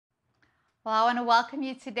Well, I want to welcome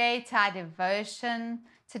you today to our devotion.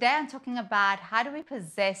 Today I'm talking about how do we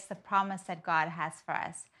possess the promise that God has for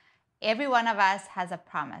us. Every one of us has a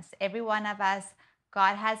promise. Every one of us,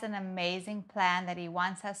 God has an amazing plan that He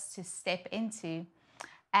wants us to step into.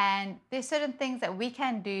 And there's certain things that we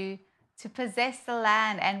can do to possess the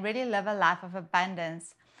land and really live a life of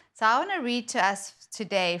abundance. So I want to read to us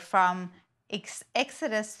today from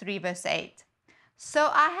Exodus 3, verse 8. So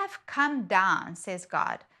I have come down, says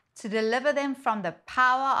God, to deliver them from the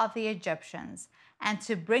power of the Egyptians and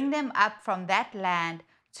to bring them up from that land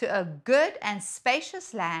to a good and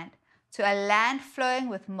spacious land, to a land flowing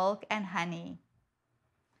with milk and honey.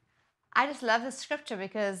 I just love the scripture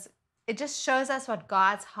because it just shows us what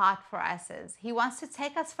God's heart for us is. He wants to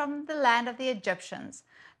take us from the land of the Egyptians.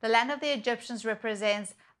 The land of the Egyptians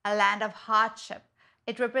represents a land of hardship.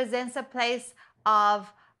 It represents a place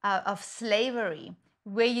of slavery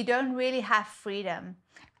where you don't really have freedom.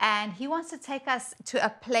 And He wants to take us to a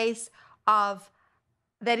place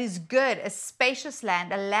that is good, a spacious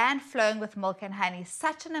land, a land flowing with milk and honey.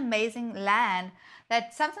 Such an amazing land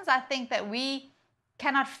that sometimes I think that we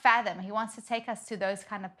cannot fathom. He wants to take us to those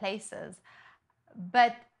kind of places.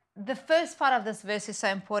 But the first part of this verse is so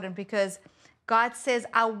important because God says,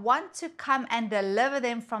 I want to come and deliver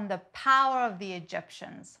them from the power of the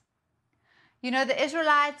Egyptians. You know, the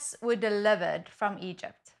Israelites were delivered from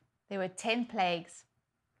Egypt. There were 10 plagues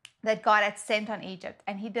that God had sent on Egypt,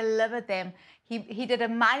 and He delivered them. He did a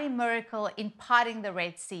mighty miracle in parting the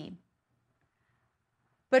Red Sea.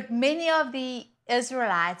 But many of the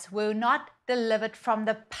Israelites were not delivered from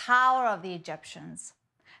the power of the Egyptians.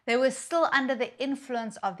 They were still under the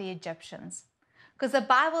influence of the Egyptians. Because the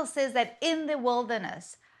Bible says that in the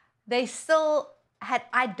wilderness, they still had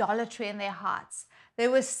idolatry in their hearts. They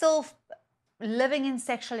were still living in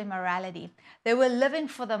sexual immorality. They were living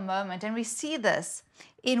for the moment. And we see this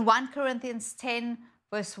in 1 Corinthians 10,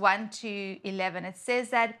 verse 1 to 11. It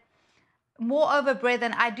says that, moreover,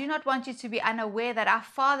 brethren, I do not want you to be unaware that our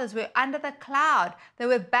fathers were under the cloud. They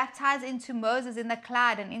were baptized into Moses in the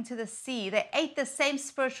cloud and into the sea. They ate the same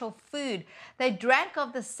spiritual food. They drank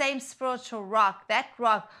of the same spiritual rock. That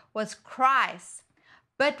rock was Christ.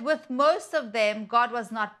 But with most of them, God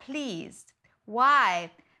was not pleased.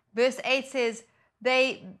 Why? Verse 8 says,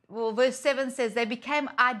 verse 7 says, they became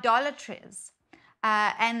idolaters.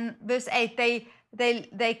 And verse 8,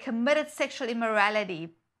 they committed sexual immorality.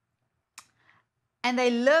 And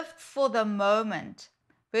they lived for the moment.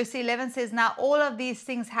 Verse 11 says, now all of these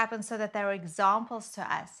things happen so that they're examples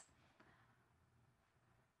to us.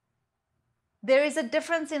 There is a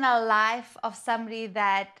difference in a life of somebody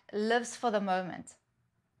that lives for the moment.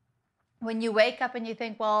 When you wake up and you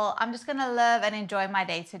think, well, I'm just going to live and enjoy my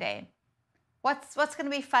day today. What's going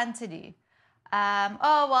to be fun to do?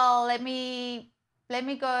 Oh, well, let me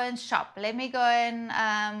go and shop. Let me go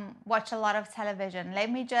and watch a lot of television.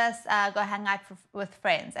 Let me just go hang out with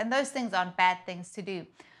friends. And those things aren't bad things to do.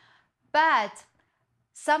 But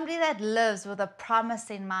somebody that lives with a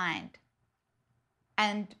promise in mind,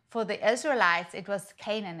 and for the Israelites, it was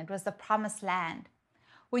Canaan. It was the promised land.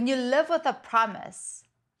 When you live with a promise,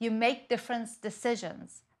 you make different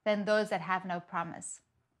decisions than those that have no promise,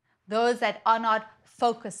 those that are not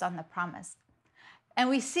focused on the promise. And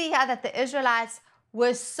we see here that the Israelites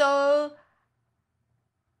were so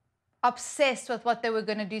obsessed with what they were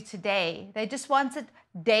going to do today. They just wanted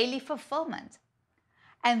daily fulfillment.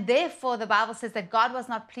 And therefore, the Bible says that God was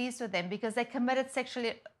not pleased with them because they committed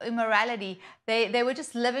sexual immorality. They were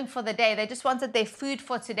just living for the day. They just wanted their food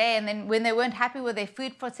for today. And then when they weren't happy with their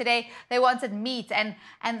food for today, they wanted meat. And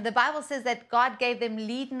the Bible says that God gave them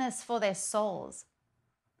leanness for their souls.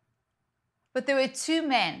 But there were two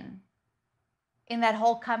men in that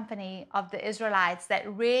whole company of the Israelites that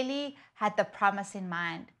really had the promise in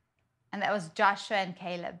mind. And that was Joshua and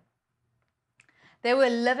Caleb. They were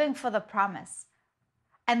living for the promise.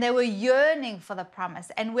 And they were yearning for the promise.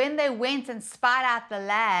 And when they went and spied out the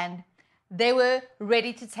land, they were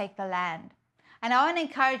ready to take the land. And I want to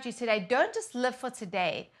encourage you today, don't just live for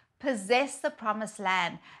today. Possess the promised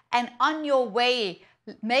land. And on your way,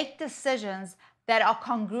 make decisions that are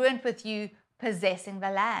congruent with you possessing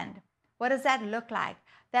the land. What does that look like?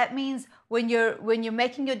 That means when you're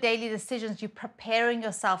making your daily decisions, you're preparing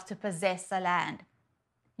yourself to possess the land.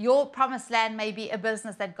 Your promised land may be a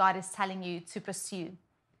business that God is telling you to pursue.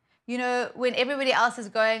 You know, when everybody else is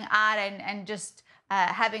going out and just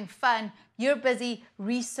having fun, you're busy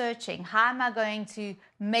researching. How am I going to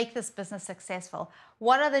make this business successful?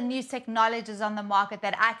 What are the new technologies on the market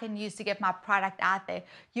that I can use to get my product out there?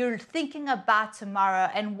 You're thinking about tomorrow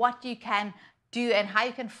and what you can do and how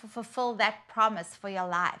you can fulfill that promise for your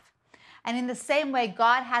life. And in the same way,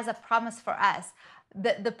 God has a promise for us.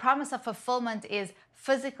 The promise of fulfillment is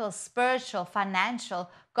physical, spiritual, financial.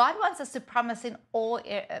 God wants us to promise in all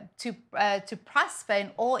to prosper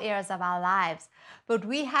in all areas of our lives. But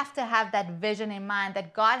we have to have that vision in mind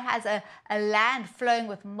that God has a land flowing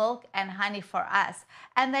with milk and honey for us,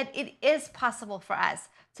 and that it is possible for us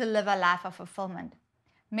to live a life of fulfillment.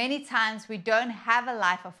 Many times we don't have a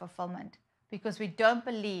life of fulfillment because we don't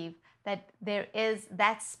believe that there is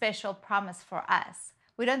that special promise for us.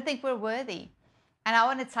 We don't think we're worthy. And I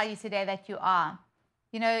want to tell you today that you are.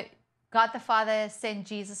 You know, God the Father sent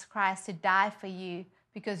Jesus Christ to die for you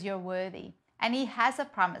because you're worthy. And He has a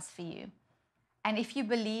promise for you. And if you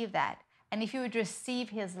believe that, and if you would receive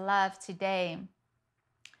His love today,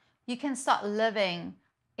 you can start living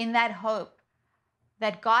in that hope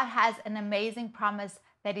that God has an amazing promise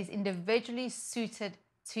that is individually suited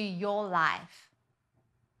to your life.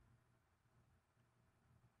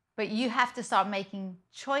 But you have to start making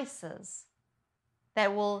choices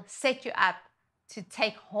that will set you up to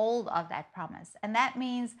take hold of that promise. And that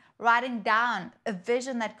means writing down a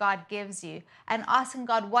vision that God gives you and asking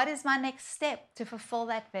God, what is my next step to fulfill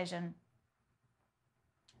that vision?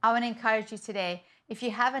 I want to encourage you today, if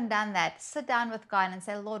you haven't done that, sit down with God and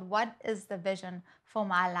say, Lord, what is the vision for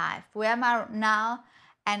my life? Where am I now?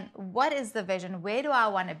 And what is the vision? Where do I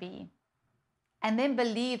want to be? And then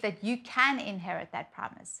believe that you can inherit that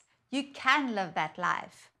promise. You can live that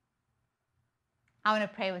life. I want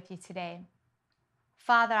to pray with you today.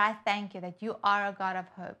 Father, I thank you that you are a God of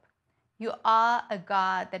hope. You are a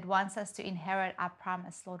God that wants us to inherit our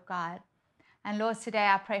promise, Lord God. And Lord, today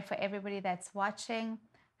I pray for everybody that's watching,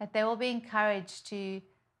 that they will be encouraged to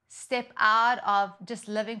step out of just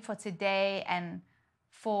living for today and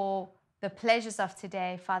for the pleasures of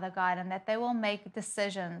today, Father God, and that they will make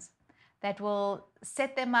decisions that will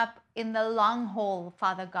set them up in the long haul,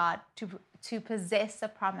 Father God, to possess the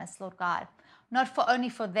promise, Lord God. Not only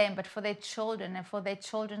for them, but for their children and for their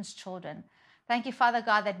children's children. Thank you, Father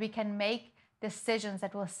God, that we can make decisions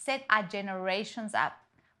that will set our generations up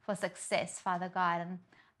for success, Father God. And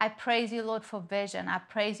I praise you, Lord, for vision. I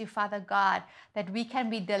praise you, Father God, that we can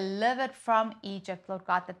be delivered from Egypt, Lord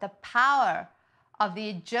God, that the power of the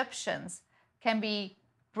Egyptians can be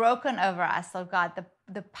broken over us, Lord God.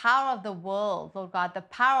 The power of the world, Lord God, the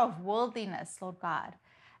power of worldliness, Lord God,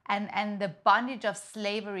 and the bondage of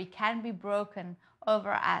slavery can be broken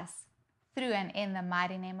over us through and in the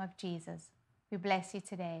mighty name of Jesus. We bless you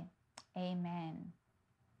today. Amen.